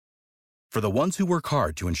For the ones who work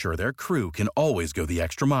hard to ensure their crew can always go the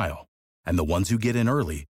extra mile, and the ones who get in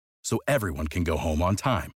early so everyone can go home on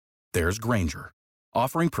time, there's Grainger,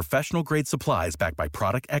 offering professional-grade supplies backed by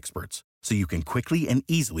product experts so you can quickly and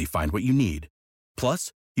easily find what you need.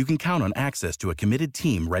 Plus, you can count on access to a committed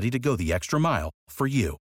team ready to go the extra mile for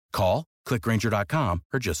you. Call, click Grainger.com,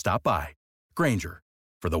 or just stop by. Grainger,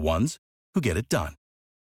 for the ones who get it done.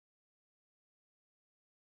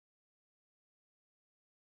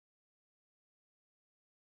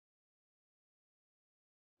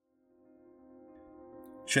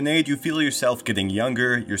 Sinead, you feel yourself getting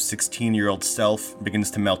younger, your 16-year-old self begins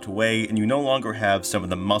to melt away, and you no longer have some of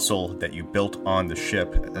the muscle that you built on the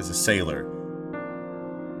ship as a sailor.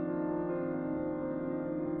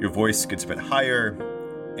 Your voice gets a bit higher,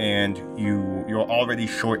 and your already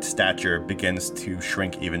short stature begins to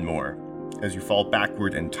shrink even more. As you fall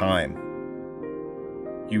backward in time,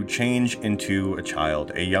 you change into a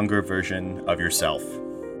child, a younger version of yourself.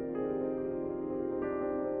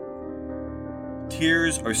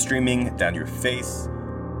 Tears are streaming down your face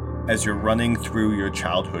as you're running through your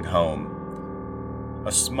childhood home,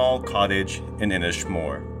 a small cottage in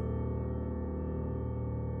Inishmore.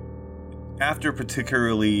 After a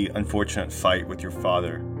particularly unfortunate fight with your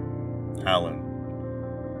father, Alan,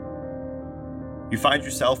 you find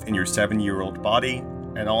yourself in your 7-year-old body,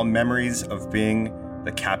 and all memories of being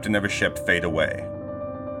the captain of a ship fade away.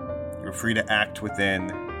 You're free to act within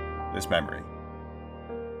this memory.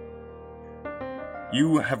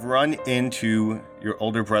 You have run into your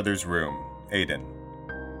older brother's room, Aiden.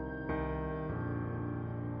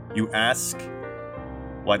 You ask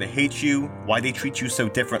why they hate you, why they treat you so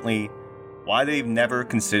differently, why they've never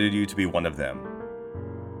considered you to be one of them.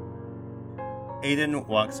 Aiden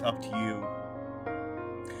walks up to you.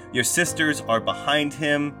 Your sisters are behind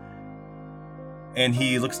him, and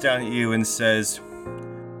he looks down at you and says,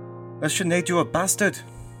 Sinead, you're a bastard.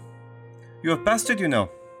 You're a bastard, you know.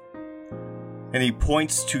 And he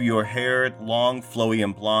points to your hair, long, flowy,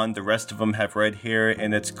 and blonde. The rest of them have red hair,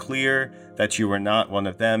 and it's clear that you are not one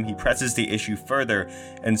of them. He presses the issue further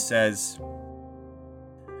and says,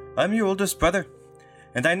 I'm your oldest brother,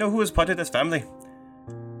 and I know who is part of this family.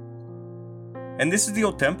 And this is the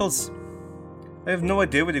old Temples. I have no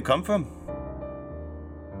idea where you come from.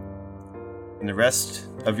 And the rest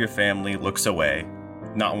of your family looks away,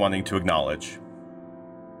 not wanting to acknowledge.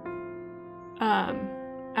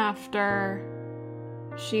 After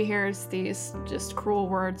she hears these just cruel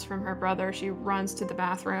words from her brother, she runs to the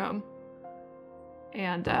bathroom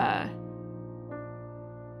and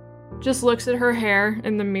just looks at her hair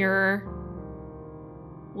in the mirror,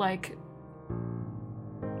 like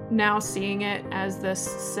now seeing it as this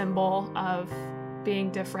symbol of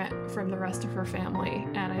being different from the rest of her family.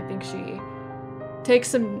 And I think she takes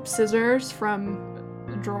some scissors from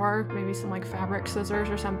a drawer, maybe some like fabric scissors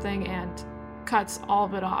or something, and cuts all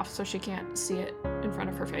of it off so she can't see it in front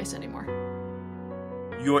of her face anymore.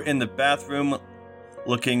 You're in the bathroom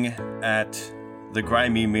looking at the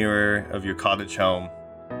grimy mirror of your cottage home.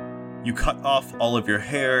 You cut off all of your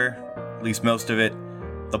hair, at least most of it,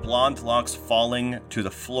 the blonde locks falling to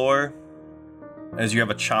the floor as you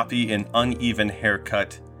have a choppy and uneven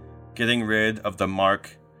haircut, getting rid of the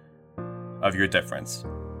mark of your difference.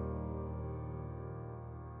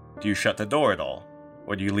 Do you shut the door at all?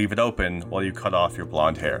 Or do you leave it open while you cut off your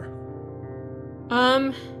blonde hair?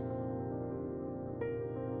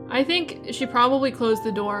 I think she probably closed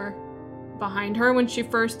the door behind her when she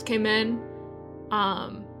first came in.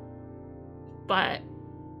 But,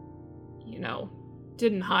 you know,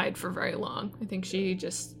 didn't hide for very long. I think she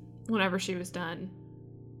just, whenever she was done,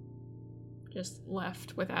 just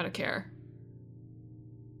left without a care.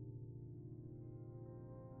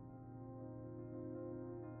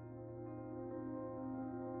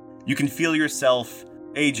 You can feel yourself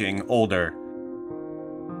aging older.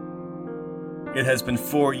 It has been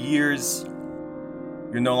 4 years.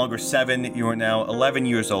 You're no longer 7, you are now 11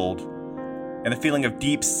 years old, and a feeling of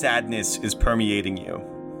deep sadness is permeating you.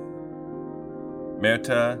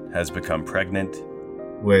 Merta has become pregnant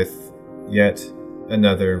with yet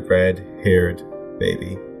another red-haired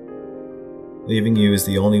baby, leaving you as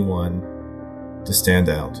the only one to stand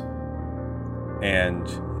out. And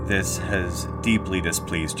this has deeply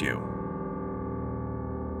displeased you.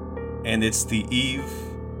 And it's the eve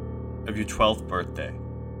of your 12th birthday.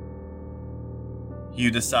 You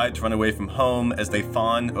decide to run away from home as they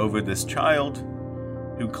fawn over this child,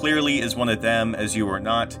 who clearly is one of them as you are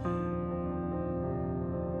not.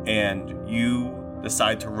 And you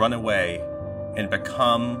decide to run away and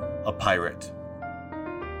become a pirate.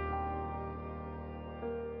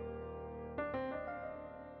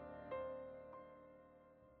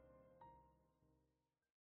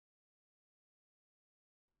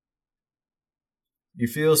 You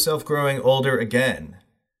feel yourself growing older again.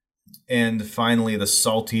 And finally, the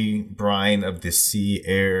salty brine of the sea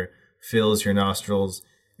air fills your nostrils.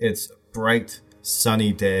 It's a bright,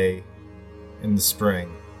 sunny day in the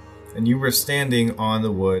spring, and you were standing on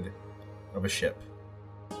the wood of a ship.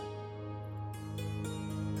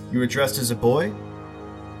 You were dressed as a boy,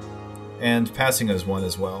 and passing as one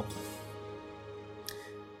as well.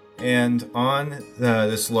 And on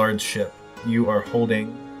this large ship, you are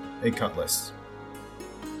holding a cutlass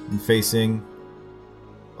and facing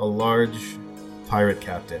a large pirate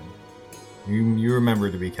captain. You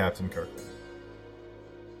remember to be Captain Kirkland.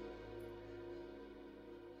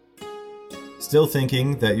 Still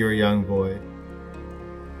thinking that you're a young boy,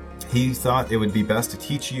 he thought it would be best to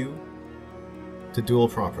teach you to duel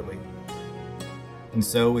properly. And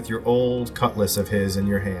so, with your old cutlass of his in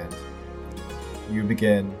your hand, you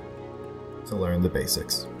begin to learn the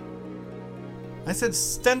basics. I said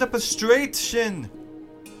stand up straight, Shin!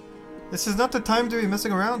 This is not the time to be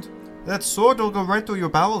messing around. That sword will go right through your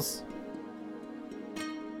bowels.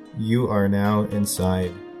 You are now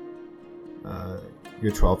inside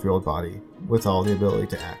your 12-year-old body with all the ability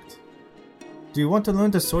to act. Do you want to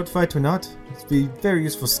learn the sword fight or not? It's a very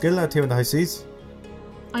useful skill out here in the high seas.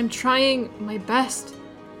 I'm trying my best.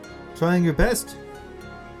 Trying your best?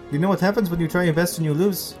 You know what happens when you try your best and you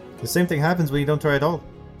lose? The same thing happens when you don't try at all.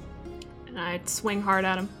 And I'd swing hard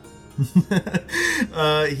at him.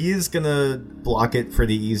 He is gonna block it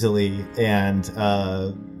pretty easily and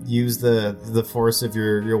use the force of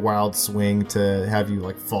your wild swing to have you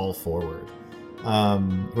like fall forward.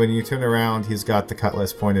 When you turn around, he's got the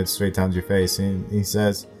cutlass pointed straight down your face, and he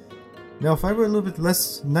says, "Now, if I were a little bit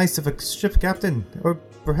less nice of a ship captain, or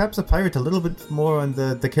perhaps a pirate a little bit more on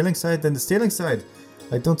the killing side than the stealing side,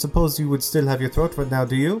 I don't suppose you would still have your throat right now,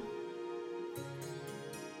 do you?"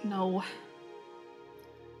 No.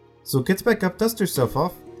 So get back up, dust yourself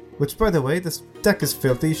off. Which, by the way, this deck is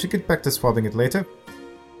filthy. You should get back to swabbing it later.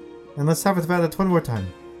 And let's have it valid one more time.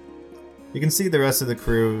 You can see the rest of the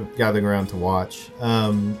crew gathering around to watch.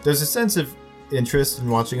 There's a sense of interest in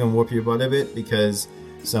watching him whoop your butt a bit, because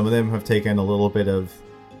some of them have taken a little bit of,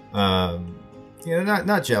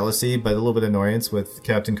 not jealousy, but a little bit of annoyance with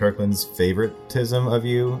Captain Kirkland's favoritism of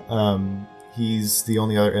you. He's the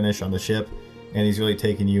only other Inush on the ship, and he's really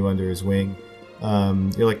taken you under his wing.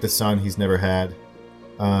 You're like the son he's never had.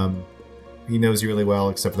 He knows you really well,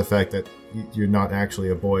 except for the fact that you're not actually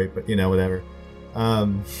a boy, but whatever.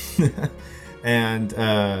 And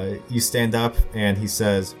you stand up, and he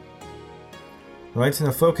says, "Right,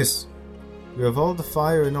 now focus. You have all the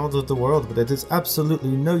fire in all of the world, but it is absolutely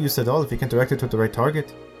no use at all if you can't direct it to the right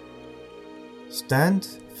target. Stand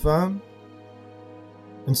firm,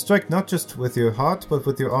 and strike not just with your heart, but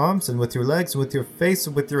with your arms, and with your legs, and with your face,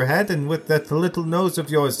 and with your head, and with that little nose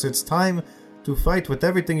of yours. It's time to fight with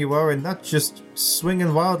everything you are, and not just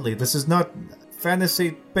swinging wildly. This is not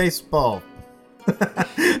fantasy baseball."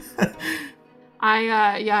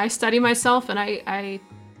 I study myself, and I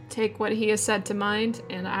take what he has said to mind,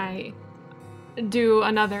 and I do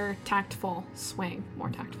another more tactful swing.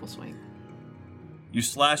 You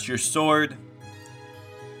slash your sword,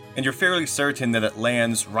 and you're fairly certain that it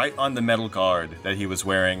lands right on the metal guard that he was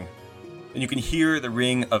wearing. And you can hear the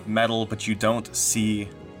ring of metal, but you don't see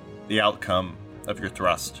the outcome of your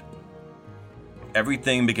thrust.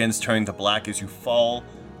 Everything begins turning to black as you fall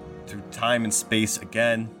through time and space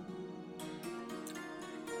again,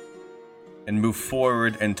 and move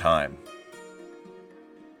forward in time.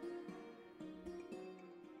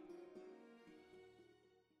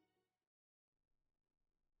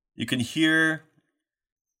 You can hear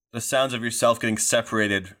the sounds of yourself getting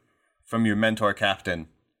separated from your mentor captain.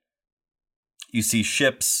 You see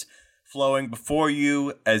ships flowing before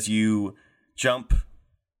you as you jump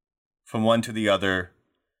from one to the other,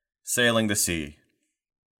 sailing the sea.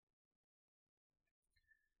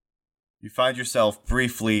 You find yourself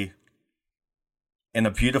briefly in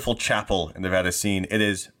a beautiful chapel in the Vatican. It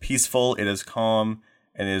is peaceful, it is calm,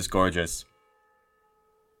 and it is gorgeous.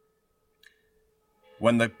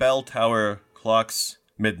 When the bell tower clocks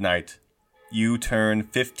midnight, you turn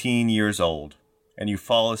 15 years old, and you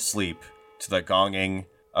fall asleep to the gonging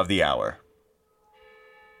of the hour.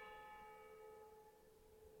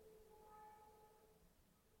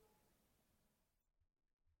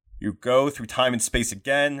 You go through time and space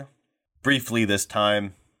again, briefly this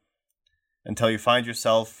time, until you find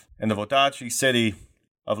yourself in the Vodacce city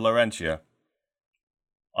of Laurentia,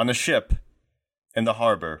 on a ship in the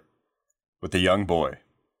harbor with a young boy,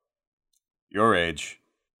 your age,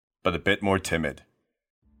 but a bit more timid.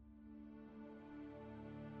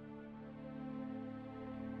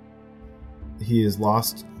 He has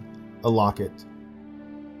lost a locket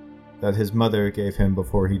that his mother gave him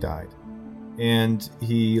before he died. And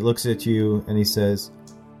he looks at you and he says,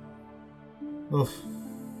 "Oof.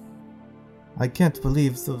 I can't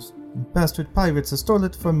believe those bastard pirates stole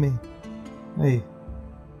it from me. Hey,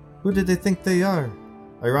 who did they think they are?"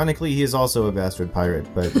 Ironically, he is also a bastard pirate,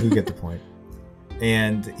 but you get the point.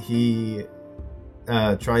 And he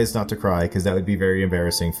tries not to cry, because that would be very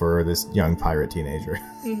embarrassing for this young pirate teenager.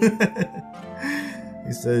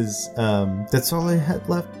 He says, "That's all I had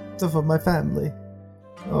left of my family.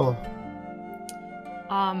 Oh."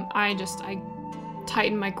 I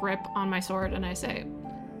tighten my grip on my sword and I say,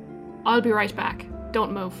 "I'll be right back.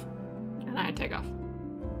 Don't move." And I take off.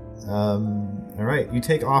 Alright, you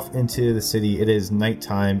take off into the city. It is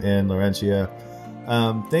nighttime in Laurentia.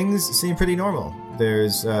 Things seem pretty normal.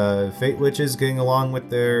 There's fate witches getting along with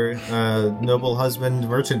their noble husband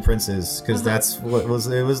merchant princes, because that's what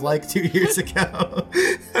it was like 2 years ago.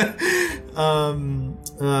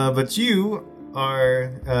 But you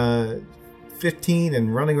are 15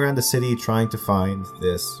 and running around the city trying to find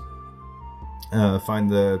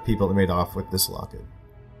the people that made off with this locket.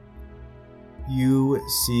 You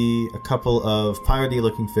see a couple of piratey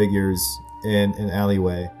looking figures in an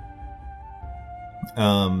alleyway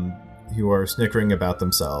who are snickering about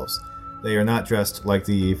themselves. They are not dressed like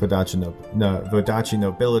the Vodacci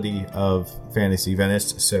nobility of Fantasy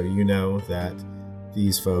Venice, so you know that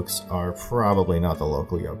these folks are probably not the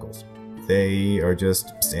local yokels. They are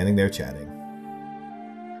just standing there chatting.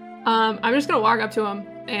 I'm just gonna walk up to them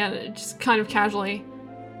and just kind of casually.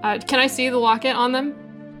 Can I see the locket on them?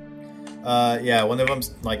 Yeah, one of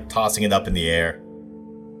them's like tossing it up in the air.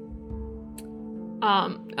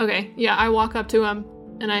 Okay, yeah, I walk up to him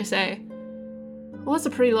and I say, "Well, that's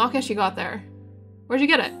a pretty locket you got there. Where'd you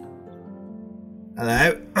get it?"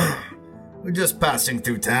 "Hello. We're just passing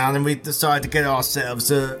through town and we decided to get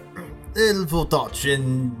ourselves a little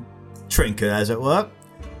Vodaccian trinket, as it were."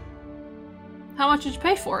 "How much did you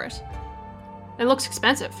pay for it? It looks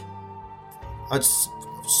expensive." "It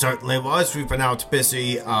certainly was. We've been out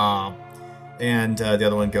busy." And the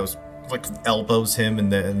other one goes, like, elbows him in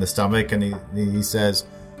the stomach, and he says,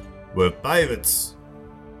 "We're pirates,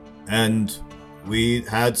 and we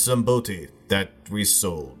had some booty that we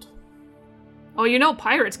sold." "Oh, you know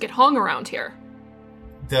pirates get hung around here."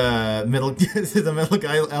 The middle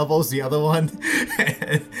guy elbows the other one,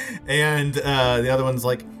 and the other one's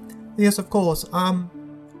like, "Yes, of course.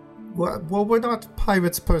 Well, we're not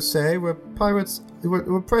pirates per se. We're pirates.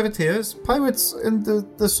 We're privateers. Pirates in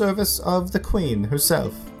the service of the queen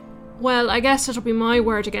herself." "Well, I guess it'll be my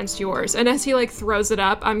word against yours." And as he throws it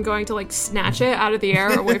up, I'm going to snatch it out of the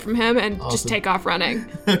air away from him and Awesome. just take off running.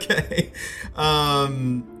 Okay.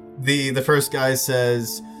 The first guy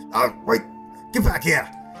says, "Wait, get back here!"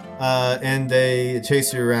 And they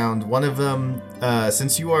chase you around. One of them,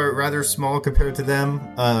 since you are rather small compared to them,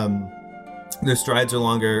 their strides are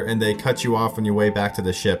longer, and they cut you off on your way back to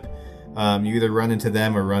the ship. You either run into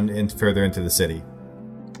them or run further into the city.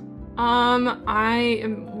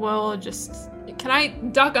 Can I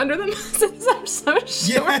duck under them since I'm so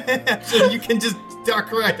short? Yeah, so you can just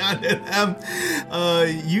duck right under them.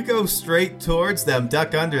 You go straight towards them,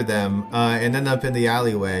 duck under them, and end up in the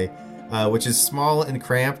alleyway, which is small and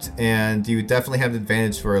cramped, and you definitely have an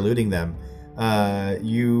advantage for eluding them.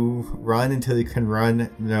 You run until you can run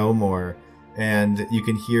no more, and you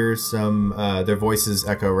can hear some their voices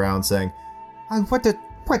echo around saying, "And where did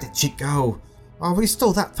she go? Are we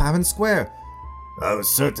still that fair and square?" "I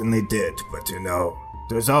certainly did, but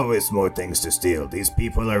there's always more things to steal. These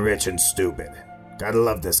people are rich and stupid. Gotta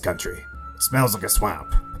love this country. It smells like a swamp,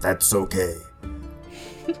 but that's okay."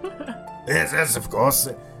 Yes, of course.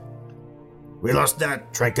 We lost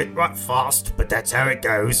that trinket right fast, but that's how it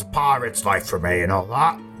goes. Pirate's life for me and all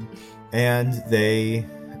that. And they,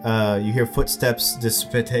 you hear footsteps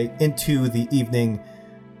dissipate into the evening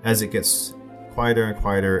as it gets quieter and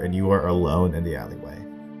quieter, and you are alone in the alleyway.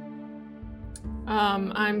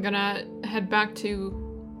 I'm gonna head back to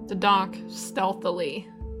the dock stealthily.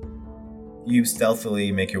 You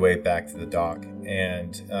stealthily make your way back to the dock,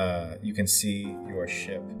 and you can see your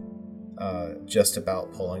ship just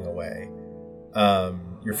about pulling away.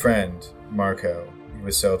 Your friend, Marco, who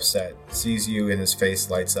was so upset, sees you and his face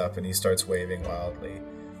lights up and he starts waving wildly.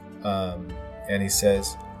 And he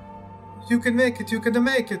says, "You can make it, you're gonna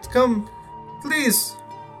make it, come, please."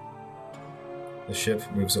 The ship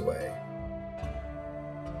moves away.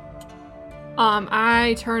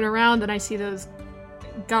 I turn around and I see those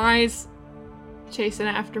guys chasing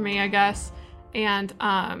after me, I guess, and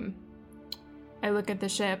I look at the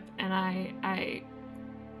ship and I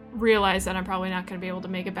realize that I'm probably not going to be able to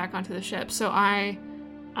make it back onto the ship, so I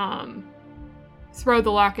throw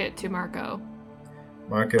the locket to Marco.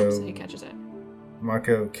 So he catches it.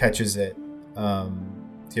 Marco catches it,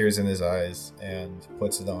 tears in his eyes, and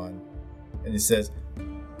puts it on. And he says,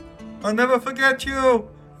 "I'll never forget you!"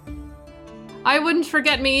 I wouldn't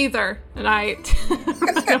forget me either. And I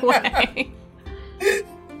run away.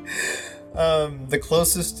 The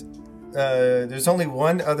closest... there's only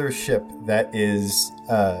one other ship that is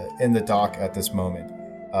in the dock at this moment.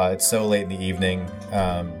 It's so late in the evening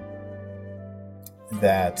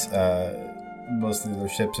that most of the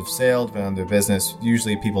ships have sailed, been on their business.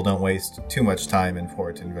 Usually people don't waste too much time in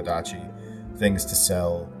port in Vodacce. Things to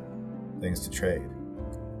sell, things to trade.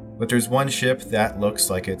 But there's one ship that looks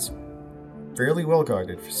like it's fairly well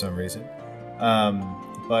guarded for some reason.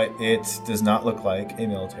 But it does not look like a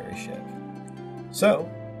military ship. So,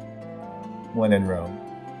 when in Rome,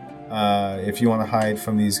 if you want to hide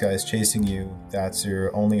from these guys chasing you, that's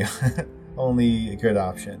your only good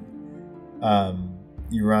option.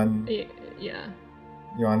 You run. Yeah.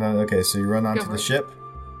 You're on. Okay, so you run onto the ship.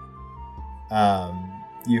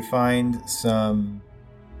 You find some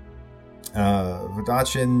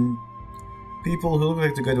Vodaccian people who look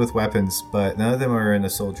like they're good with weapons, but none of them are in a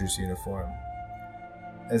soldier's uniform.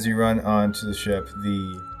 As you run onto the ship,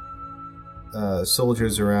 the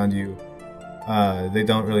soldiers around you, they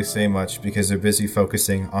don't really say much because they're busy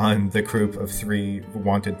focusing on the group of 3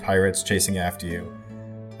 wanted pirates chasing after you.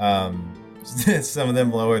 Some of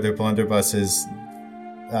them lower their blunderbusses.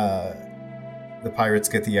 The pirates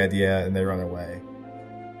get the idea and they run away.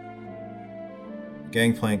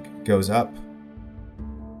 Gangplank goes up,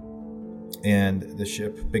 and the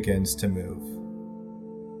ship begins to move.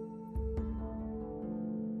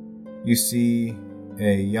 You see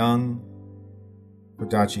a young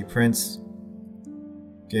Vodacce prince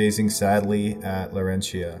gazing sadly at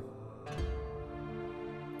Laurentia.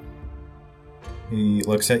 He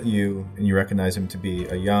looks at you, and you recognize him to be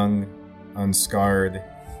a young, unscarred,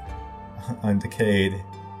 undecayed,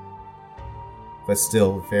 but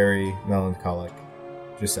still very melancholic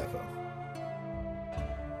Giuseppe.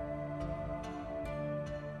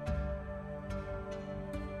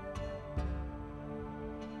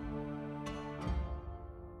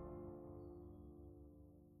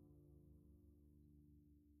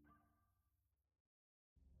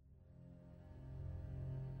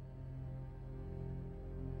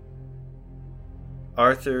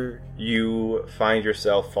 Arthur, you find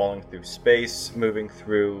yourself falling through space, moving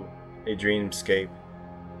through a dreamscape.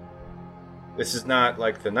 This is not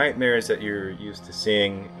like the nightmares that you're used to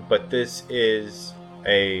seeing, but this is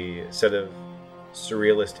a set of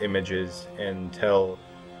surrealist images until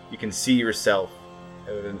you can see yourself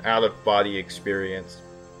in an out-of-body experience.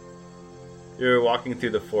 You're walking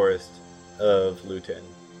through the forest of Luton.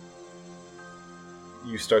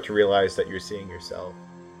 You start to realize that you're seeing yourself.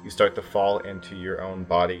 You start to fall into your own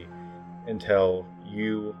body until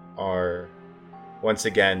you are once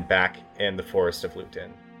again back in the forest of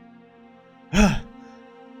Luton.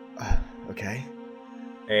 Okay.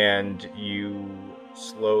 And you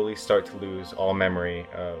slowly start to lose all memory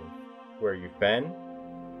of where you've been,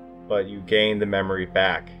 but you gain the memory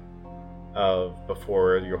back of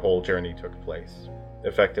before your whole journey took place.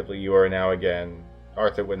 Effectively, you are now again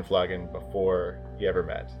Arthur Windflagon before he ever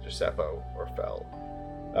met Giuseppe or fell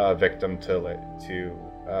victim to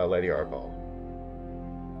Lady Arbol.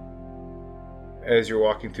 As you're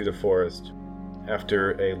walking through the forest,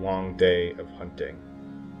 after a long day of hunting,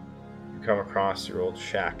 you come across your old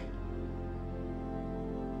shack.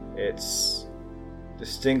 It's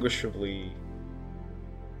distinguishably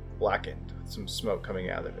blackened, with some smoke coming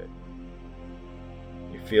out of it.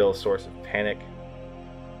 You feel a source of panic,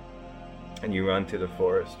 and you run through the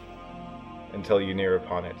forest until you near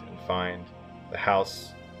upon it and find the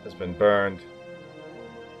house has been burned,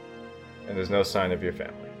 and there's no sign of your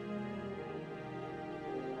family.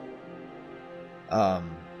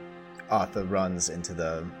 Arthur runs into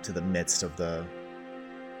the midst of the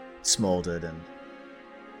smoldered and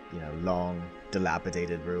long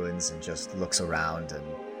dilapidated ruins and just looks around, and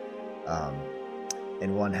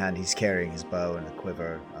in one hand he's carrying his bow and a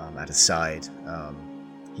quiver at his side.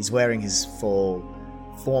 He's wearing his full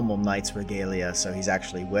formal knight's regalia, so he's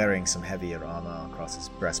actually wearing some heavier armor across his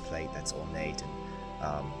breastplate that's ornate,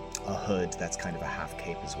 and a hood that's kind of a half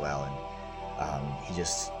cape as well, and he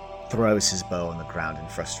just throws his bow on the ground in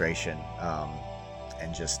frustration,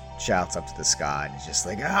 and just shouts up to the sky, and he's just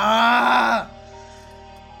like, "Ah!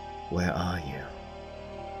 Where are you?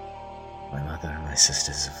 My mother and my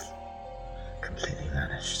sisters have completely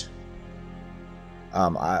vanished."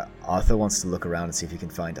 Arthur wants to look around and see if he can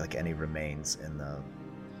find any remains in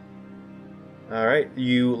All right,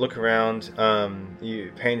 you look around.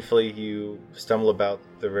 You stumble about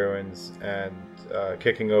the ruins and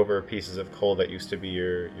kicking over pieces of coal that used to be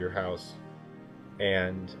your house,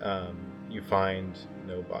 and you find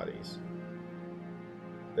no bodies.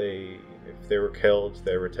 If they were killed,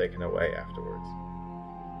 they were taken away afterwards.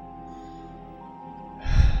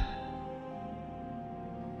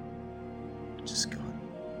 Just gone.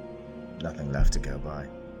 Nothing left to go by.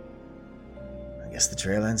 I guess the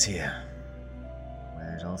trail ends here,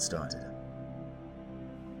 where it all started.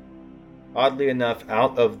 Oddly enough,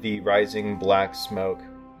 out of the rising black smoke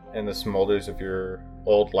and the smolders of your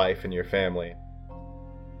old life and your family,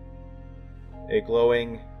 a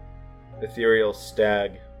glowing, ethereal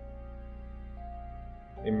stag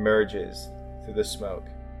emerges through the smoke.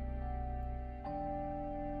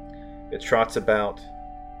 It trots about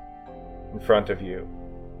in front of you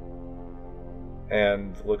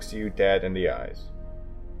and looks you dead in the eyes.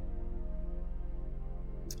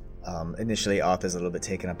 Initially, Arthur's a little bit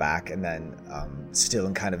taken aback, and then, still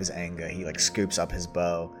in kind of his anger, he scoops up his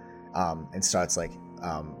bow, and starts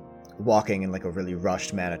walking in a really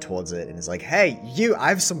rushed manner towards it, and is like, "Hey, you! I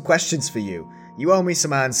have some questions for you. You owe me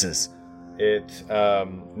some answers." It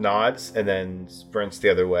nods and then sprints the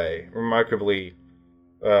other way. Remarkably,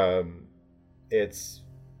 it's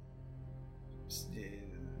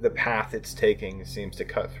the path it's taking seems to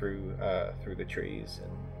cut through the trees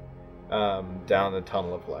and down the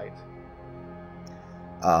tunnel of light.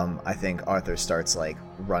 I think Arthur starts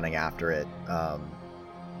running after it,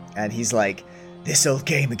 and he's like, "This old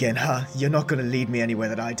game again, huh? You're not gonna lead me anywhere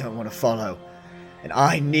that I don't want to follow, and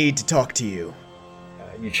I need to talk to you."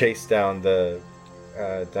 You chase down the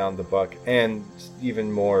buck, and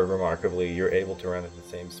even more remarkably, you're able to run at the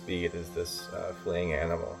same speed as this fleeing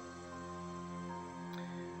animal.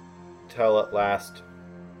 Till at last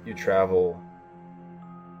you travel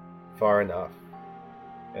far enough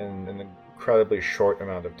in an incredibly short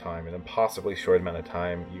amount of time, an impossibly short amount of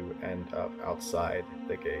time, you end up outside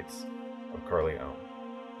the gates of Corleone,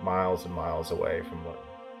 miles and miles away from Luton.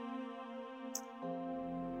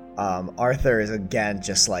 Arthur is again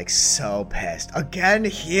just so pissed. Again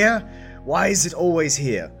here? Why is it always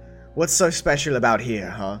here? What's so special about here,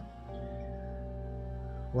 huh?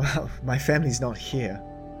 Well, my family's not here.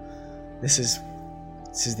 This is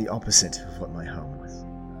the opposite of what my home was.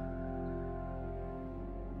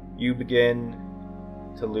 You begin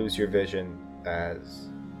to lose your vision as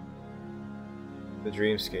the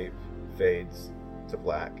dreamscape fades to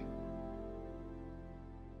black.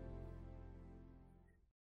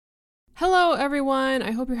 Hello, everyone.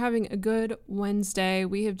 I hope you're having a good Wednesday.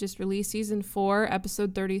 We have just released season 4,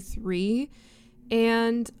 episode 33.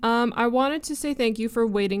 And I wanted to say thank you for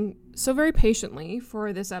waiting so very patiently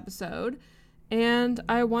for this episode. And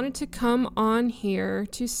I wanted to come on here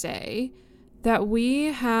to say that we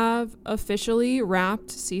have officially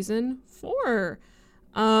wrapped season 4.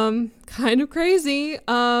 Kind of crazy.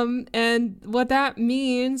 And what that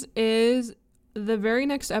means is the very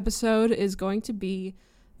next episode is going to be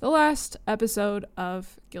the last episode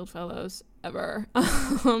of Guildfellows ever.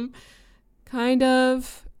 Kind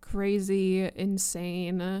of crazy,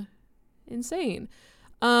 insane.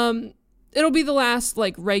 It'll be the last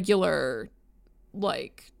regular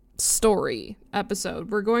story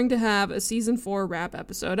episode. We're going to have a season 4 wrap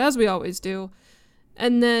episode, as we always do.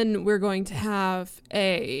 And then we're going to have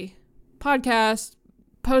a podcast,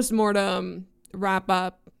 post-mortem, wrap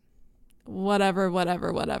up,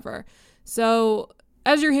 whatever. So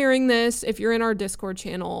as you're hearing this, if you're in our Discord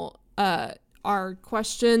channel, our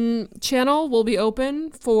question channel will be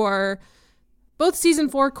open for both season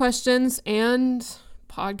 4 questions and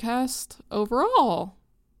podcast overall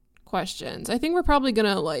questions. I think we're probably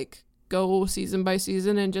gonna go season by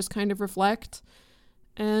season and just kind of reflect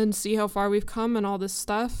and see how far we've come and all this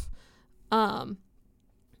stuff.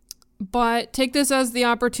 But take this as the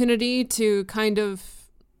opportunity to kind of,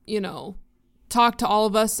 talk to all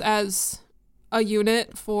of us as a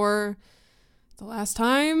unit for the last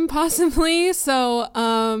time, possibly. So,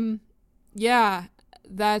 yeah,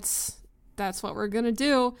 that's what we're gonna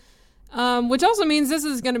do. Which also means this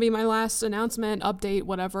is gonna be my last announcement, update,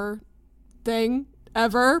 whatever thing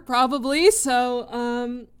ever, probably.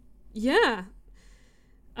 So, yeah.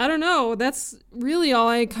 I don't know. That's really all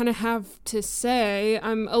I kind of have to say.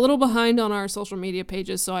 I'm a little behind on our social media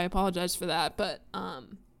pages, so I apologize for that. But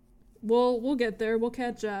we'll get there. We'll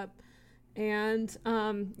catch up. And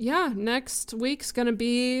yeah, next week's gonna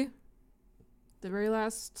be the very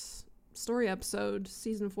last story episode,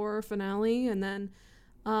 season 4 finale, and then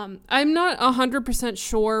I'm not 100%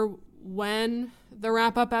 sure when the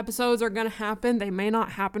wrap-up episodes are gonna happen. They may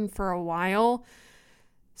not happen for a while.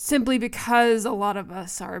 simply because a lot of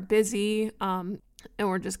us are busy, and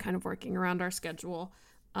we're just kind of working around our schedule.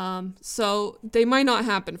 So they might not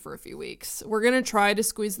happen for a few weeks. We're going to try to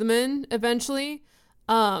squeeze them in eventually.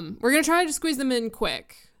 We're going to try to squeeze them in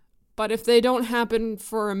quick. But if they don't happen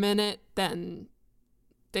for a minute, then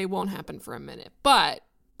they won't happen for a minute. But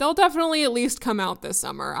they'll definitely at least come out this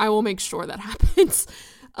summer. I will make sure that happens.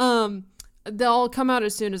 They'll come out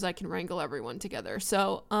as soon as I can wrangle everyone together.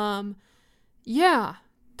 So, yeah,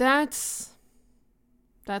 that's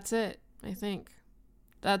it, I think.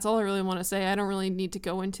 That's all I really want to say. I don't really need to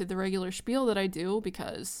go into the regular spiel that I do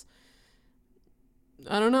because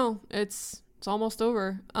I don't know. It's almost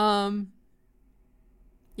over.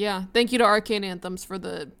 Yeah, thank you to Arcane Anthems for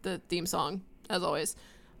the theme song, as always.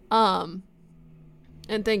 And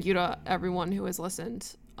thank you to everyone who has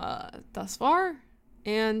listened thus far.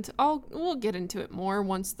 And we'll get into it more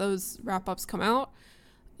once those wrap-ups come out.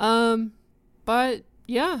 But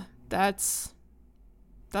yeah, that's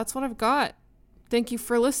what I've got. Thank you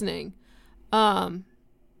for listening.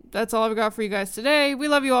 That's all I've got for you guys today. We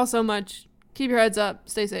love you all so much. Keep your heads up.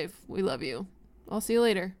 Stay safe. We love you. I'll see you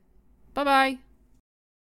later. Bye-bye.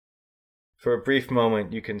 For a brief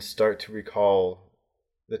moment, you can start to recall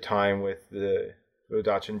the time with the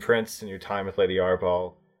Udachan Prince and your time with Lady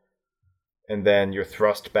Arbol, and then you're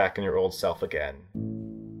thrust back in your old self again.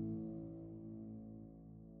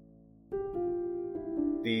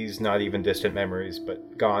 These not even distant memories,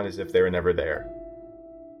 but gone as if they were never there.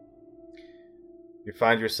 You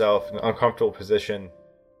find yourself in an uncomfortable position,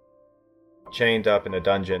 chained up in a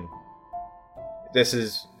dungeon. This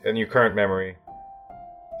is, in your current memory,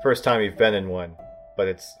 first time you've been in one, but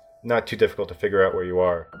it's not too difficult to figure out where you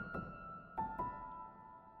are.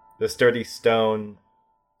 The sturdy stone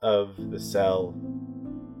of the cell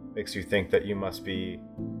makes you think that you must be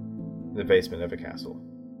in the basement of a castle.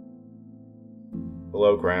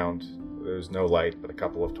 Below ground, there's no light but a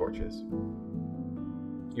couple of torches.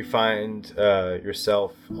 You find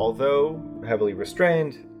yourself, although heavily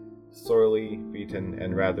restrained, sorely beaten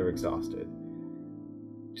and rather exhausted,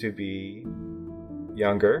 to be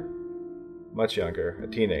younger, much younger, a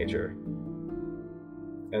teenager.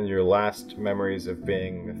 And your last memories of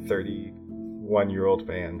being a 31-year-old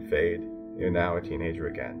man fade. You're now a teenager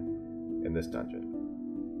again in this dungeon.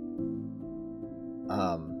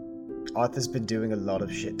 Arthur's been doing a lot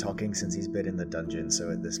of shit talking since he's been in the dungeon, so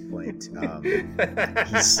at this point,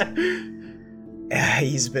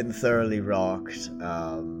 he's been thoroughly rocked.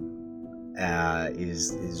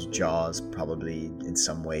 His jaw's probably in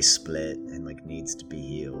some way split and needs to be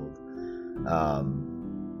healed.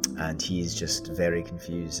 And he's just very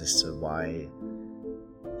confused as to why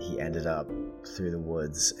he ended up through the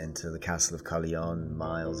woods into the castle of Carleon,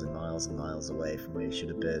 miles and miles and miles away from where he should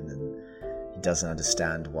have been, and he doesn't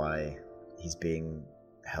understand why he's being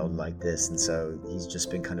held like this, and so he's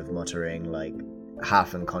just been kind of muttering,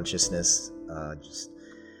 half unconsciousness,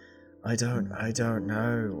 I don't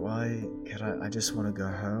know, why I just want to go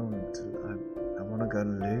home, I want to go to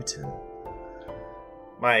Luton.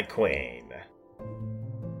 My queen.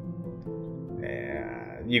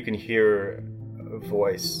 You can hear a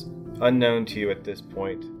voice, unknown to you at this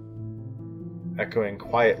point, echoing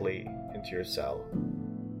quietly into your cell.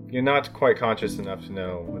 You're not quite conscious enough to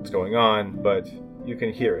know what's going on, but you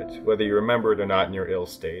can hear it. Whether you remember it or not in your ill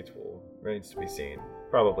state remains to be seen.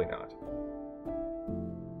 Probably not.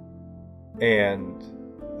 And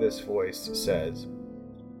this voice says,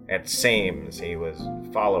 "It seems he was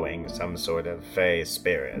following some sort of fey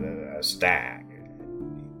spirit, a stag.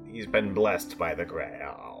 He's been blessed by the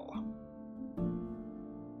Grail."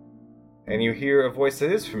 And you hear a voice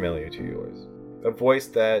that is familiar to yours. A voice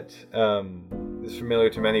that is familiar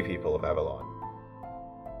to many people of Avalon.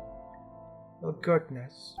 "Oh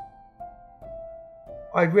goodness.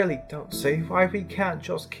 I really don't see why we can't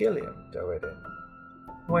just kill him, Doradin.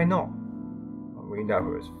 Why not? We know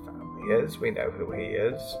who his family is, we know who he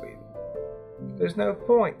is, there's no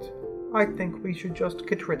point. I think we should just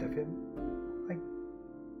get rid of him.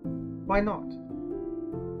 Why not?"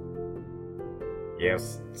 "You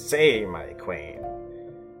see, my queen.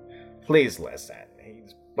 Please listen.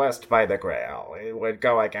 He's blessed by the Grail. It would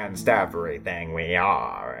go against everything we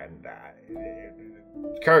are, and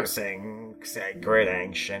cursing sacred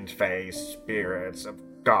ancient fey spirits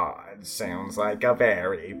of God sounds like a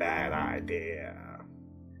very bad idea."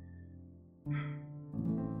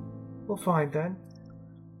 "Well, fine then.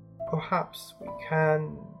 Perhaps we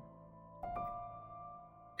can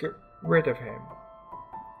get rid of him."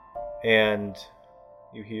 And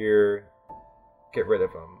you hear, "Get rid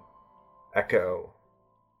of him," echo,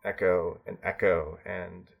 echo, and echo,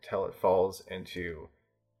 and till it falls into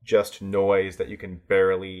just noise that you can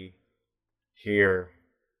barely hear.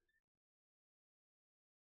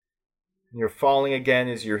 You're falling again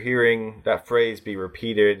as you're hearing that phrase be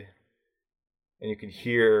repeated, and you can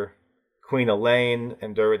hear Queen Elaine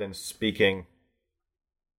and Durden speaking.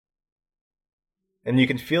 And you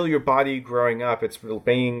can feel your body growing up. It's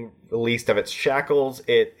being released of its shackles.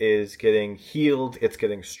 It is getting healed. It's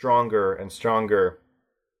getting stronger and stronger.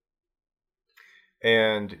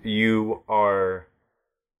 And you are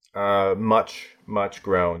much, much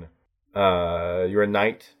grown. You're a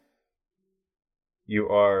knight. You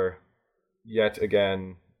are yet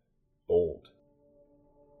again old.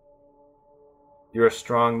 You're a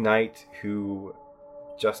strong knight who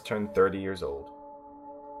just turned 30 years old.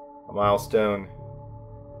 A milestone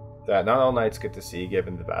that not all knights get to see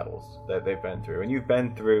given the battles that they've been through. And you've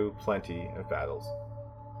been through plenty of battles.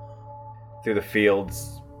 Through the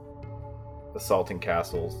fields, assaulting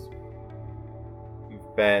castles.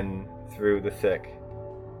 You've been through the thick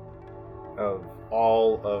of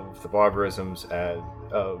all of the barbarisms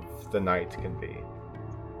of the knight can be.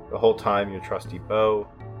 The whole time your trusty bow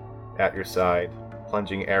at your side,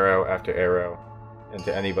 plunging arrow after arrow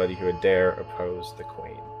into anybody who would dare oppose the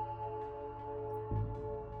queen.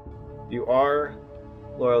 You are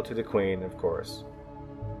loyal to the queen, of course.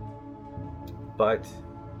 But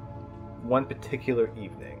one particular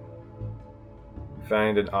evening, you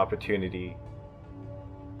find an opportunity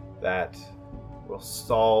that will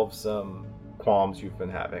solve some qualms you've been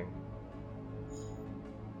having.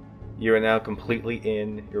 You are now completely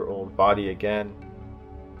in your old body again,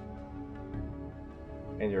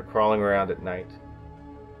 and you're crawling around at night.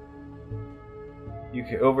 You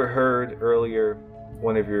overheard earlier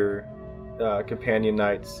one of your companion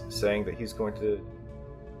knights saying that he's going to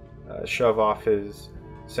shove off his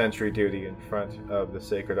sentry duty in front of the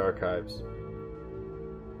sacred archives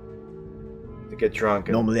to get drunk.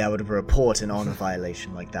 Normally I would report an honor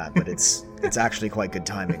violation like that, but it's actually quite good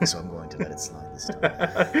timing, so I'm going to let it slide this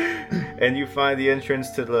time. And you find the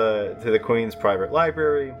entrance to the Queen's private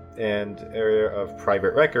library and area of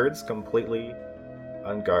private records completely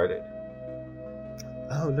unguarded.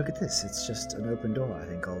 Oh, look at this. It's just an open door. I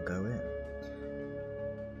think I'll go in.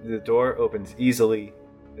 The door opens easily.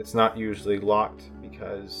 It's not usually locked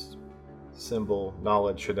because symbol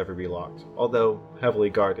knowledge should never be locked, although heavily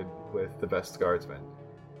guarded with the best guardsman,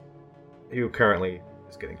 who currently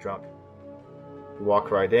is getting drunk. You walk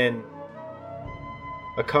right in.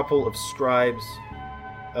 A couple of scribes,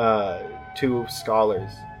 2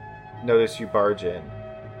 scholars, notice you barge in.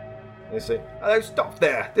 They say, "Oh, stop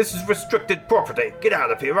there! This is restricted property! Get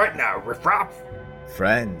out of here right now, riffraff!"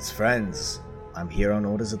 Friends. I'm here on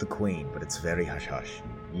orders of the Queen, but it's very hush-hush.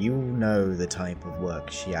 You know the type of work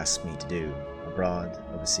she asked me to do. Abroad,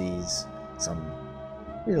 overseas, some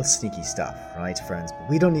real sneaky stuff, right, friends? But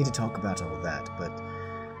we don't need to talk about all that, but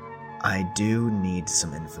I do need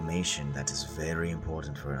some information that is very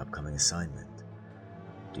important for an upcoming assignment.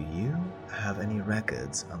 Do you have any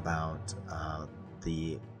records about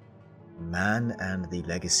the man and the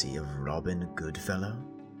legacy of Robin Goodfellow?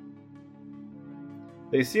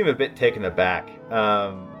 They seem a bit taken aback.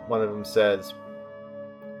 One of them says,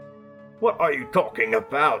 "What are you talking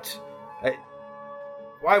about?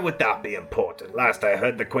 Why would that be important? Last I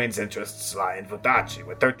heard, the Queen's interests lie in Vodachi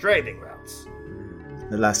with her trading routes."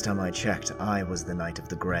 The last time I checked, I was the Knight of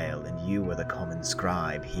the Grail, and you were the common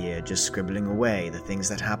scribe here just scribbling away the things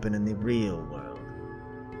that happen in the real world.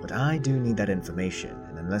 But I do need that information,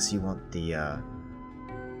 and unless you want the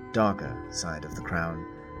darker side of the crown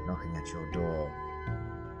knocking at your door,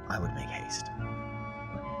 I would make haste.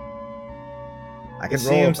 I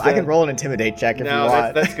can roll an intimidate check if you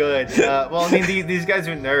want. No, that's good. Well, I mean, these guys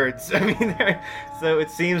are nerds. I mean, so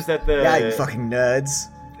it seems that Yeah, you fucking nerds.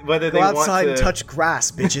 Whether Go they outside want and touch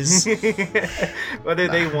grass, bitches. Whether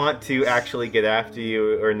they want to actually get after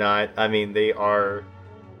you or not, I mean, they are,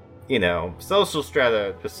 social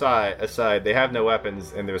strata aside, they have no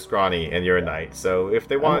weapons and they're scrawny, and you're a knight. So if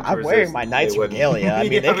they want to resist, wearing my knight's regalia. I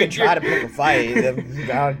mean, they could try to pick a fight.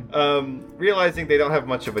 Realizing they don't have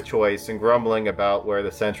much of a choice and grumbling about where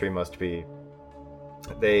the sentry must be,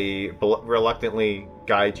 they reluctantly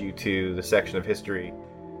guide you to the section of history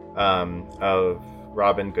of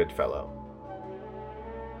Robin Goodfellow.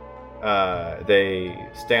 They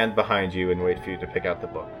stand behind you and wait for you to pick out the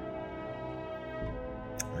book.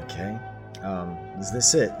 Okay. Is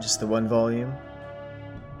this it? Just the one volume?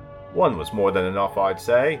 One was more than enough, I'd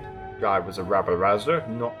say. I was a rabble-rouser,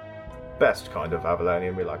 not best kind of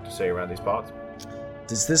Avalonian, we like to say around these parts.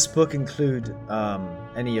 Does this book include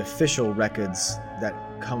any official records that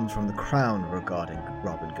come from the Crown regarding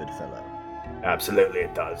Robin Goodfellow? Absolutely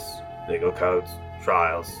it does. legal codes,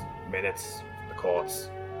 trials, minutes, the courts,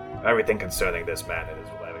 everything concerning this man and his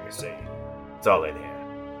legacy. It's all in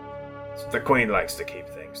here. So the Queen likes to keep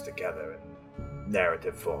things together in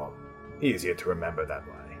narrative form. Easier to remember that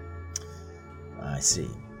way. I see.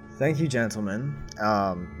 Thank you, gentlemen.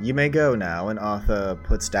 You may go now, and Arthur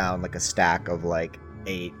puts down like a stack of like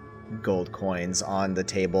 8 gold coins on the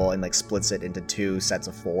table and like splits it into 2 sets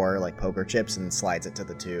of 4 like poker chips and slides it to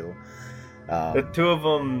the 2. The 2 of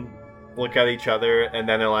them look at each other and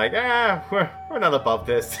then they're like, we're not above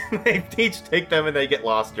this. They each take them and they get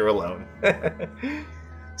lost. You're alone.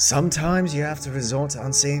 Sometimes you have to resort to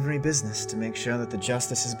unsavory business to make sure that the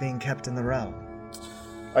justice is being kept in the realm.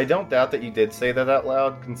 I don't doubt that you did say that out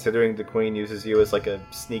loud, considering the Queen uses you as like a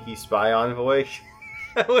sneaky spy envoy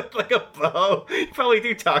with like a bow. You probably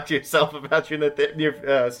do talk to yourself about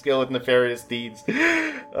your skill with nefarious deeds.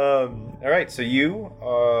 Alright, so you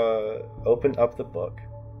open up the book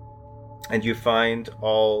and you find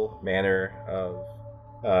all manner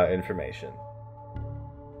of information.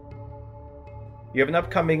 You have an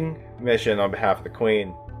upcoming mission on behalf of the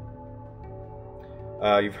Queen.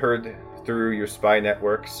 You've heard through your spy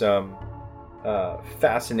network some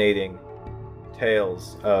fascinating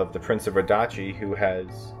tales of the Prince of Radachi, who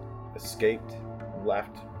has escaped and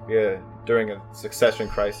left during a succession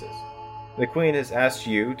crisis. The Queen has asked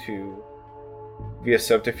you to, via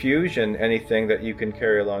subterfuge and anything that you can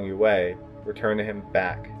carry along your way, return him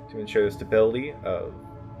back to ensure the stability of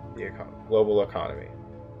the global economy.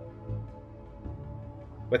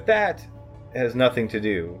 But that has nothing to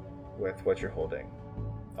do with what you're holding,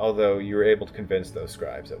 although you were able to convince those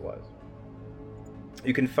scribes it was.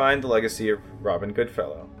 You can find the legacy of Robin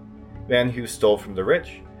Goodfellow, man who stole from the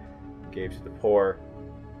rich, gave to the poor,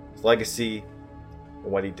 his legacy,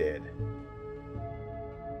 and what he did.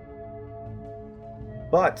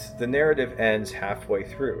 But the narrative ends halfway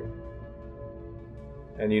through,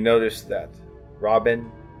 and you notice that Robin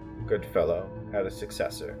Goodfellow had a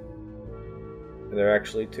successor. And there are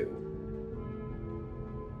actually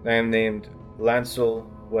 2. I am named Lancel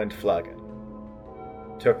Wentflagon.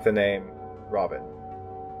 Took the name Robin.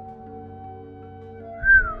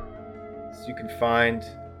 So you can find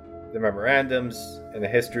the memorandums and the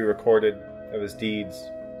history recorded of his deeds.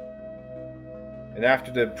 And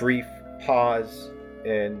after the brief pause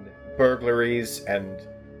in burglaries and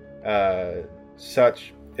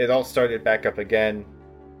such, it all started back up again,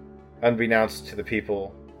 unbeknownst to the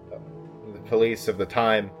people, the police of the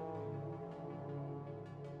time,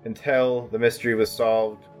 until the mystery was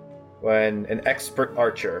solved when an expert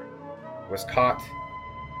archer was caught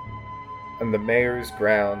on the mayor's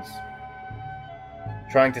grounds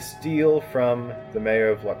trying to steal from the mayor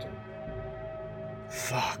of Lutton.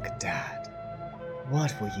 Fuck, Dad.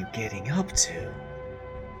 What were you getting up to?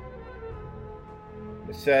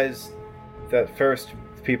 It says that first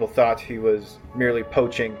people thought he was merely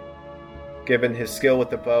poaching, given his skill with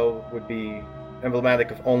the bow would be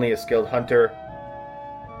emblematic of only a skilled hunter.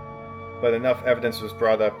 But enough evidence was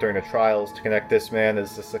brought up during the trials to connect this man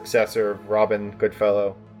as the successor of Robin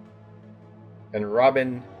Goodfellow. And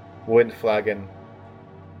Robin Windflagon,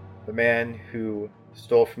 the man who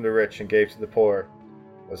stole from the rich and gave to the poor,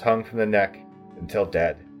 was hung from the neck until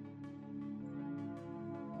dead.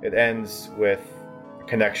 It ends with a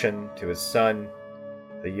connection to his son,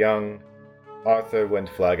 the young Arthur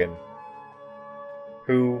Windflagon,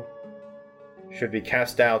 who should be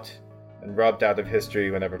cast out and rubbed out of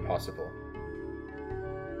history whenever possible.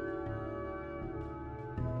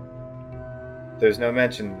 There's no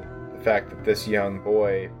mention of the fact that this young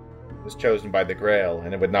boy was chosen by the Grail,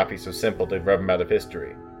 and it would not be so simple to rub him out of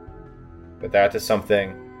history. But that is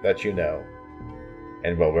something that you know,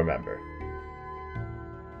 and will remember.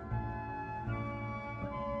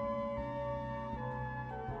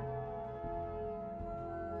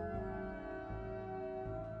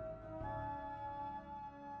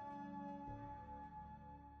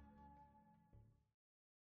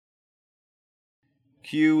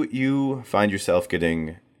 Q, you find yourself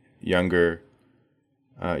getting younger.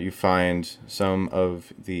 You find some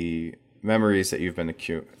of the memories that you've been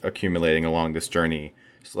accumulating along this journey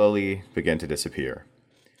slowly begin to disappear.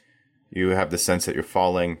 You have the sense that you're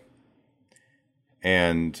falling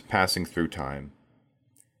and passing through time.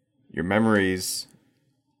 Your memories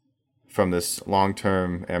from this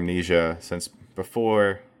long-term amnesia since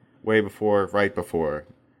before, way before, right before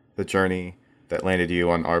the journey that landed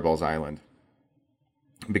you on Arbal's Island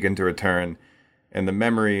begin to return, and the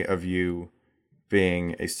memory of you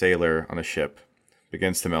being a sailor on a ship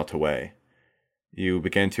begins to melt away. You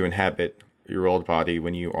begin to inhabit your old body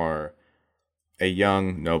when you are a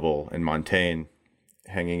young noble in Montaigne,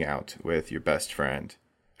 hanging out with your best friend,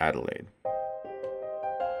 Adelaide.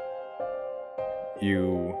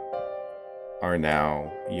 You are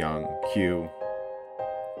now young Q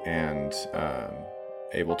and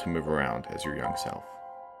able to move around as your young self.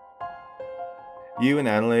 You and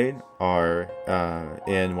Adelaide are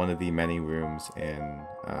in one of the many rooms in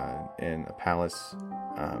a palace.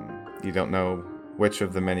 You don't know which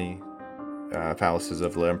of the many palaces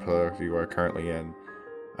of the Emperor you are currently in,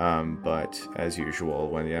 but as usual,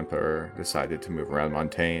 when the Emperor decided to move around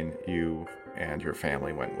Montaigne, you and your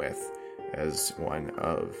family went with as one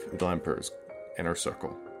of the Emperor's inner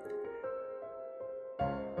circle.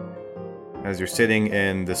 As you're sitting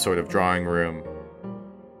in this sort of drawing room,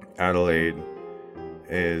 Adelaide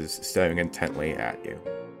is staring intently at you.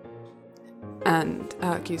 And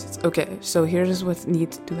Q says, okay, so here's what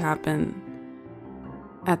needs to happen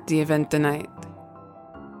at the event tonight.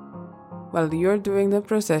 While you're doing the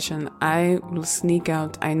procession, I will sneak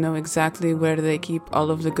out. I know exactly where they keep all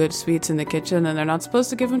of the good sweets in the kitchen, and they're not supposed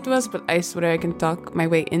to give them to us, but I swear I can talk my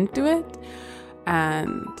way into it.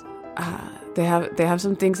 And they have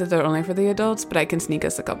some things that are only for the adults, but I can sneak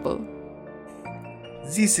us a couple.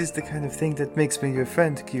 This is the kind of thing that makes me your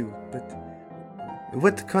friend, Q, but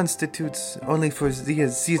what constitutes only for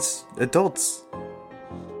these adults?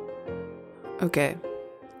 Okay.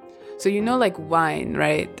 So you know, like, wine,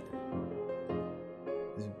 right?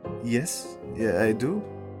 Yes, yeah, I do.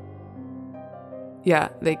 Yeah,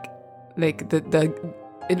 like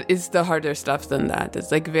it's the harder stuff than that.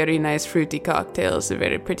 It's like very nice fruity cocktails with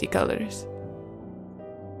very pretty colors.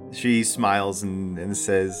 She smiles and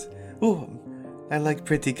says, "Oh, I like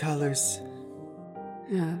pretty colors."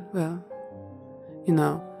 Yeah, well, you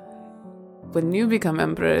know, when you become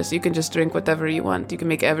empress, you can just drink whatever you want. You can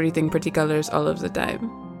make everything pretty colors all of the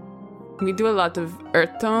time. We do a lot of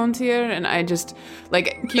earth tones here, and I just,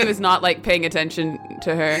 like, Q is not, like, paying attention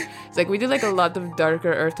to her. It's like, we do, like, a lot of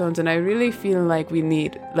darker earth tones, and I really feel like we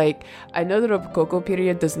need, like, I know the Rococo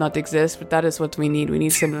period does not exist, but that is what we need. We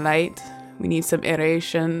need some light, we need some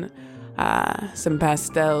aeration, some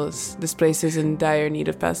pastels. This place is in dire need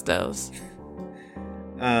of pastels.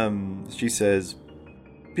 She says,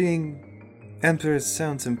 being empress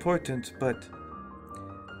sounds important, but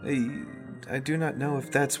I do not know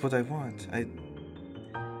if that's what I want.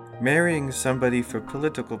 Marrying somebody for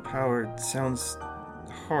political power sounds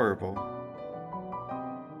horrible.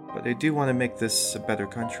 But I do want to make this a better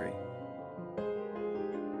country.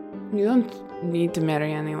 You don't need to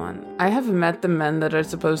marry anyone. I have met the men that are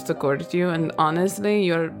supposed to court you, and honestly,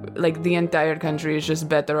 you're, like, the entire country is just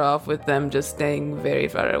better off with them just staying very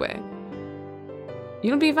far away.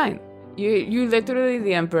 You'll be fine. You literally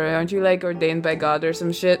the emperor, aren't you, like, ordained by God or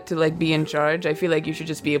some shit to, like, be in charge? I feel like you should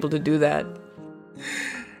just be able to do that.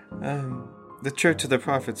 The Church of the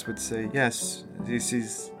Prophets would say, yes, this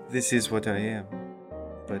is what I am.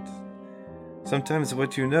 But sometimes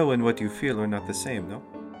what you know and what you feel are not the same, no?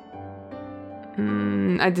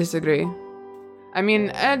 I disagree. I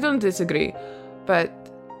mean, I don't disagree, but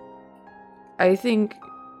I think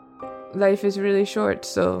life is really short,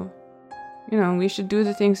 so, you know, we should do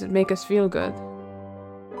the things that make us feel good.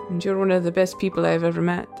 And you're one of the best people I've ever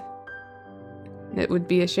met. It would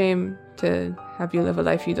be a shame to have you live a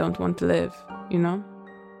life you don't want to live, you know?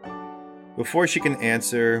 Before she can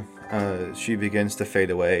answer, she begins to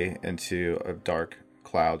fade away into a dark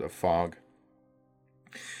cloud of fog.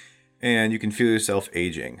 And you can feel yourself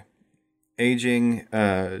aging. Aging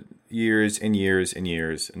years and years and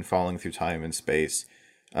years and falling through time and space.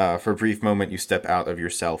 For a brief moment, you step out of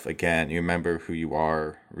yourself again. You remember who you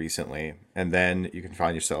are recently. And then you can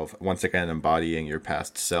find yourself once again embodying your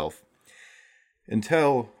past self.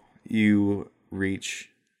 Until you reach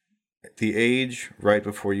the age right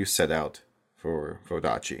before you set out for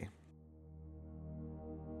Vodacce.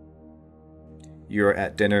 You're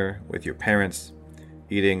at dinner with your parents,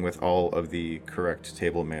 eating with all of the correct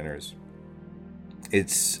table manners.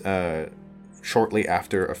 It's shortly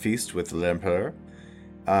after a feast with l'Empereur,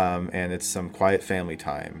 and it's some quiet family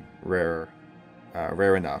time, rare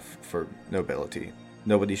enough for nobility.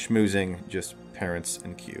 Nobody schmoozing, just parents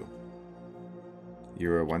and Q.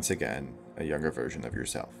 You are once again a younger version of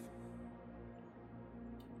yourself.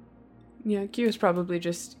 Yeah, Q is probably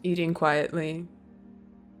just eating quietly,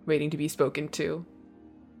 waiting to be spoken to.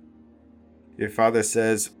 Your father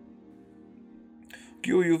says,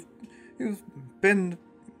 Q, you've been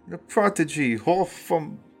a prodigy, off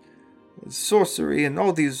from sorcery and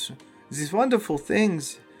all these wonderful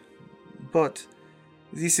things, but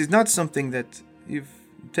this is not something that you've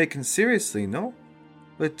taken seriously, no?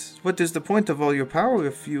 But what is the point of all your power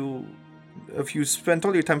if you spent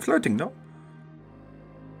all your time flirting, no?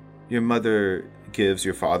 Your mother gives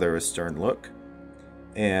your father a stern look,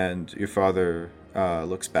 And your father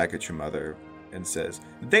looks back at your mother and says,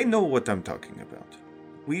 "They know what I'm talking about.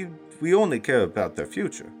 We only care about their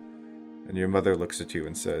future." And your mother looks at you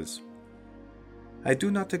and says, "I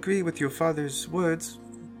do not agree with your father's words,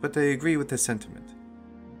 but I agree with his sentiment.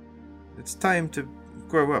 It's time to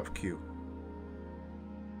grow up, Q."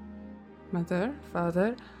 Mother,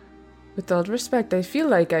 father, with all respect, I feel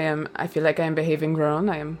like I am behaving grown.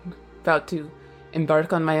 I am about to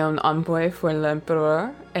embark on my own envoy for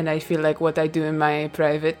l'Emperor, and I feel like what I do in my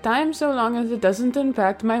private time, so long as it doesn't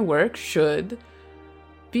impact my work, should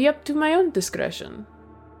be up to my own discretion.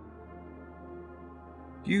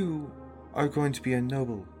 You are going to be a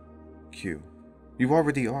noble, Q. You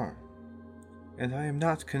already are. And I am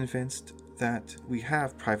not convinced that we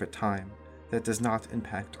have private time that does not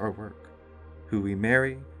impact our work. Who we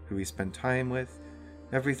marry, who we spend time with,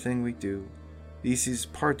 everything we do, this is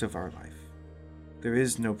part of our life. There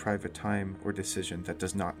is no private time or decision that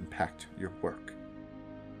does not impact your work.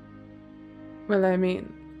 Well, I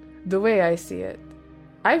mean, the way I see it,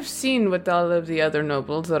 I've seen what all of the other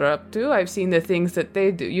nobles are up to. I've seen the things that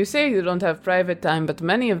they do. You say you don't have private time, but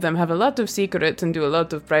many of them have a lot of secrets and do a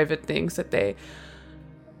lot of private things that they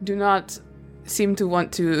do not seem to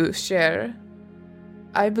want to share.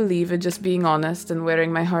 I believe in just being honest and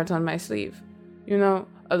wearing my heart on my sleeve. You know,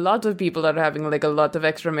 a lot of people are having like a lot of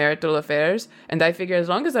extramarital affairs, and I figure as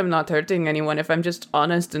long as I'm not hurting anyone, if I'm just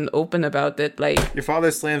honest and open about it, like... Your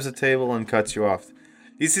father slams the table and cuts you off.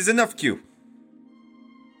 "This is enough, Q.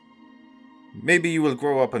 Maybe you will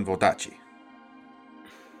grow up in Vodacce."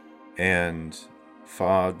 And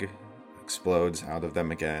fog explodes out of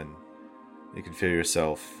them again. You can feel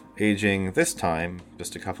yourself aging, this time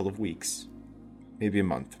just a couple of weeks, maybe a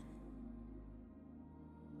month.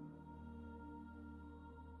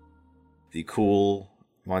 The cool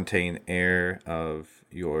Montaigne air of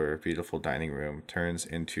your beautiful dining room turns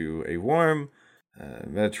into a warm,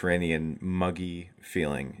 Mediterranean, muggy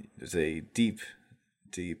feeling. There's a deep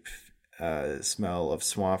smell of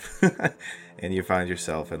swamp, and you find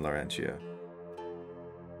yourself in Laurentia.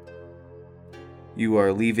 You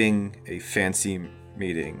are leaving a fancy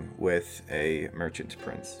meeting with a merchant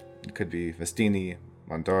prince. It could be Vestini,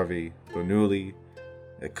 Mondarvi, Bonuli.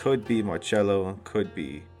 It could be Marcello. Could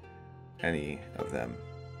be any of them.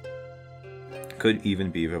 Could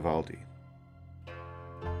even be Vivaldi.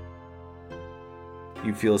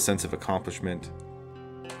 You feel a sense of accomplishment.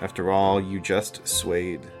 After all, you just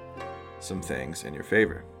swayed some things in your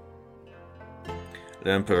favor.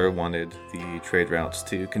 The Emperor wanted the trade routes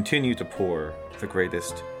to continue to pour the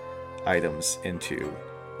greatest items into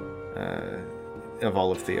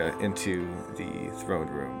into the throne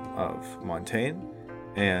room of Montaigne,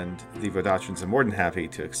 and the Vodachians are more than happy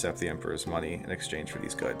to accept the Emperor's money in exchange for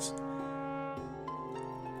these goods.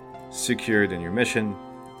 Secured in your mission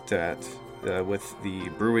that with the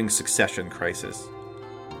brewing succession crisis,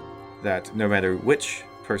 that no matter which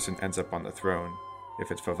person ends up on the throne,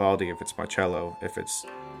 if it's Vivaldi, if it's Marcello, if it's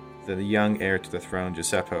the young heir to the throne,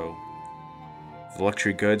 Giuseppe, the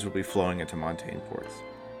luxury goods will be flowing into Montaigne ports.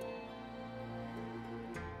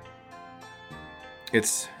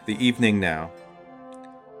 It's the evening now,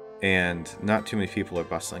 and not too many people are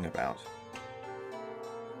bustling about.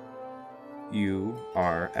 You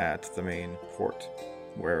are at the main port,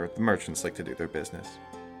 where the merchants like to do their business.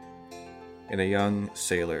 And a young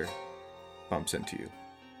sailor bumps into you.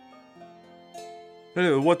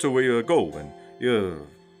 "What are we going? You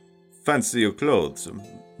fancy your clothes,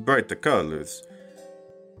 brighter colors.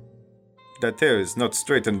 That hair is not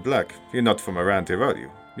straight and black. You're not from around here, are you?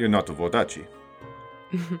 You're not a Vodacce."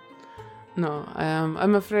 No,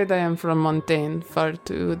 I'm afraid I am from Montaigne, far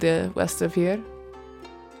to the west of here.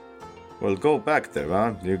 "Well, go back there,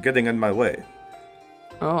 huh? You're getting in my way."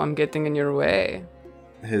 Oh, I'm getting in your way.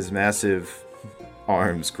 His massive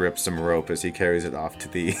arms grip some rope as he carries it off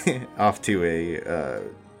to a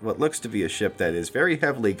what looks to be a ship that is very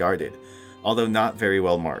heavily guarded, although not very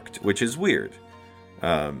well marked, which is weird.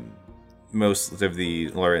 Most of the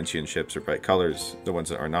Laurentian ships are bright colors. The ones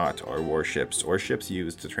that are not are warships or ships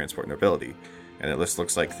used to transport nobility, and it looks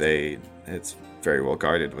like it's very well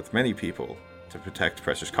guarded with many people to protect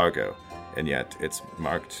precious cargo, and yet it's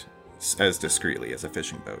marked as discreetly as a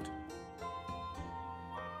fishing boat.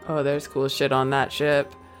 Oh, there's cool shit on that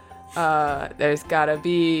ship. There's gotta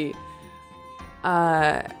be...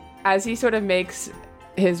 as he sort of makes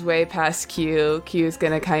his way past Q's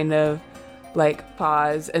gonna kind of, like,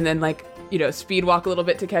 pause and then, like, you know, speed walk a little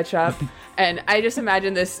bit to catch up. And I just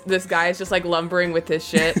imagine this guy is just, like, lumbering with his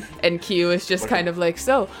shit, and Q is just kind of like,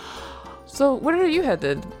 So, where are you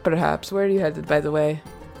headed, perhaps? Where are you headed, by the way?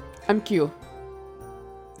 I'm Q.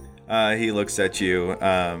 He looks at you.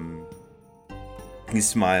 He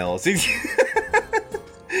smiles.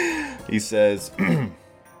 He says,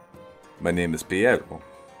 "My name is Piero.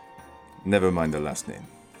 Never mind the last name.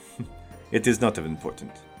 It is not of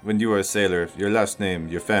importance. When you are a sailor, your last name,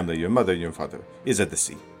 your family, your mother, your father is at the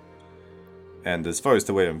sea. And as far as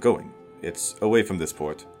the way I'm going, it's away from this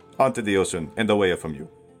port, onto the ocean, and away from you."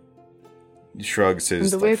 He shrugs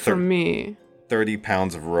his And away from me. 30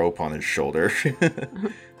 pounds of rope on his shoulder.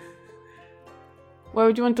 Why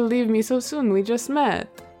would you want to leave me so soon? We just met.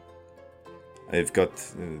 I've got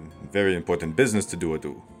very important business to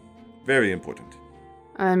do. Very important.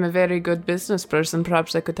 I'm a very good business person.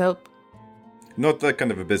 Perhaps I could help. Not that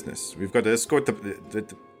kind of a business. We've got to escort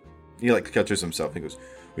he catches himself. He goes,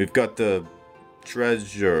 "We've got the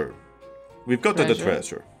treasure. We've got the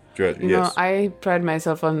treasure. You know, I pride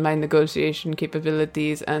myself on my negotiation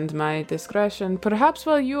capabilities and my discretion. Perhaps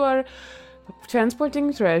while you are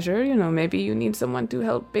transporting treasure, maybe you need someone to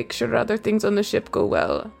help make sure other things on the ship go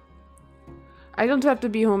well. I don't have to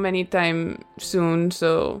be home anytime soon,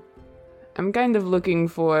 so I'm kind of looking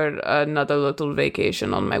for another little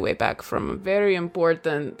vacation on my way back from a very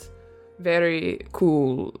important, very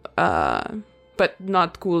cool, but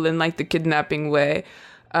not cool in like the kidnapping way.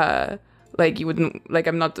 Like you wouldn't, like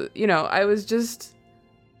I'm not, I was just,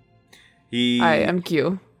 I'm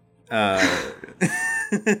Q.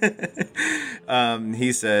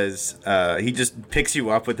 He says, he just picks you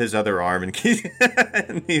up with his other arm and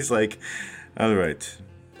he's like, all right,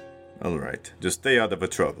 just stay out of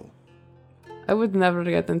trouble. I would never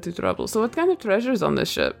get into trouble. So what kind of treasure's on this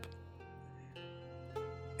ship?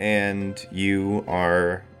 And you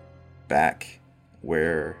are back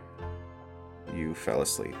where you fell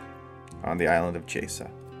asleep, on the island of Chesa.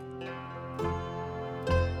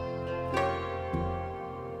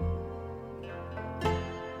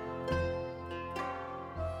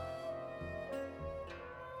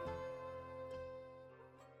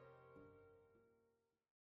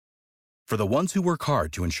 For the ones who work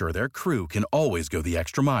hard to ensure their crew can always go the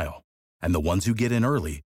extra mile, and the ones who get in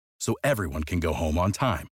early so everyone can go home on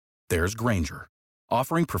time, there's Grainger,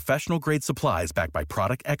 offering professional-grade supplies backed by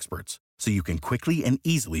product experts so you can quickly and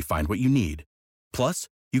easily find what you need. Plus,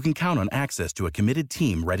 you can count on access to a committed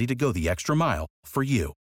team ready to go the extra mile for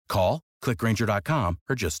you. Call, click Grainger.com,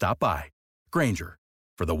 or just stop by. Grainger,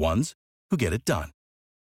 for the ones who get it done.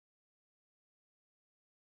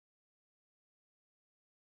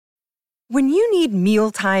 When you need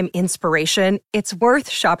mealtime inspiration, it's worth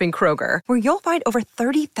shopping Kroger, where you'll find over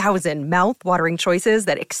 30,000 mouth-watering choices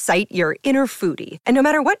that excite your inner foodie. And no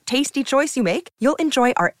matter what tasty choice you make, you'll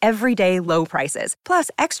enjoy our everyday low prices, plus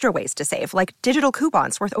extra ways to save, like digital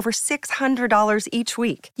coupons worth over $600 each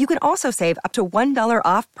week. You can also save up to $1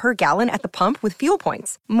 off per gallon at the pump with fuel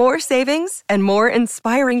points. More savings and more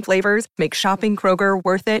inspiring flavors make shopping Kroger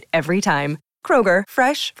worth it every time. Kroger,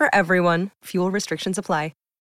 fresh for everyone. Fuel restrictions apply.